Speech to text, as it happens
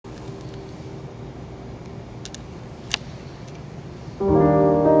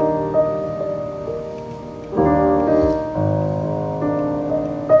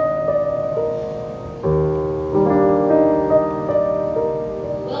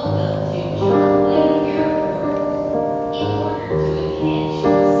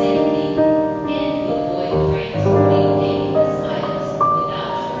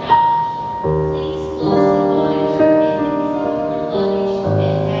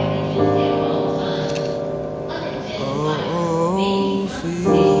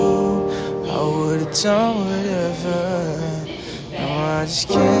on whatever. No, I just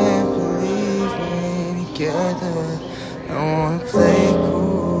can't believe we're together. I wanna play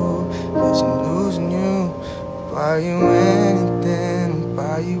cool, cause I'm losing you. Buy you anything,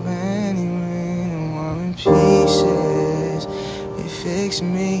 buy you any ring. I'm in pieces, you fix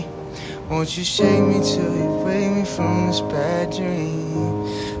me. Won't you shake me till you wake me from this bad dream?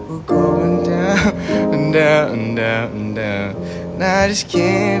 We're going down and down and down and down. And I just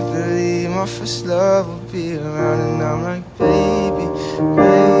can't believe my first love will be around. And I'm like, baby,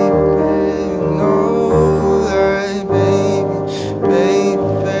 baby, baby, no, like, baby, baby,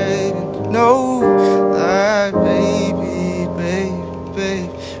 baby, no, like, baby, baby, baby,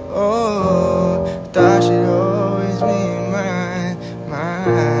 oh, thought you'd always be mine,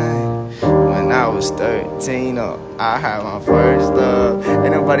 mine. When I was 13, I had my first love.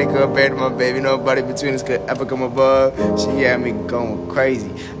 Ain't nobody compared to my baby, nobody between us could ever come above. She had me going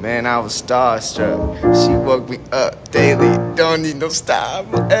crazy, man, I was starstruck. She woke me up daily, don't need no stop.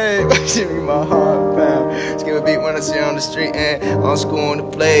 Hey, she be my heart pound. She give a beat when I see her on the street and on school on the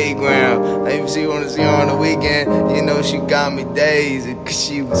playground. I even see her when I see her on the weekend. You know she got me dazed, cause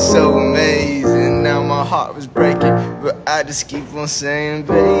she was so amazing. Now my heart was breaking, but I just keep on saying,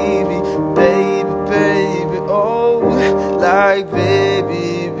 baby, baby, baby, oh, like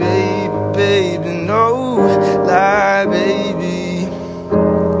baby, baby, baby, no, like baby,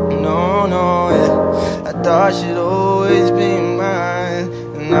 no, no, yeah. I thought she'd always be mine,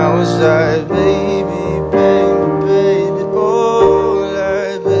 and I was like, baby, baby, baby, oh,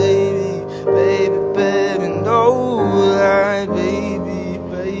 like baby, baby, baby, no, like baby,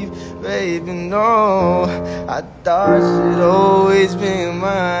 baby, baby, no. I thought she'd always be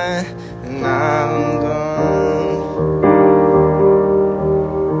mine, and I'm gone.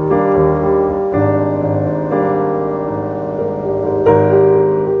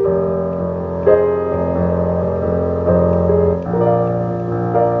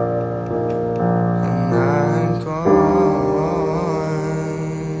 And I'm gone.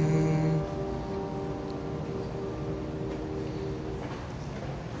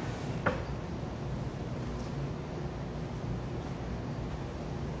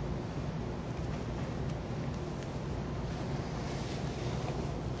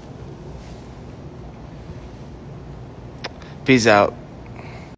 Peace out.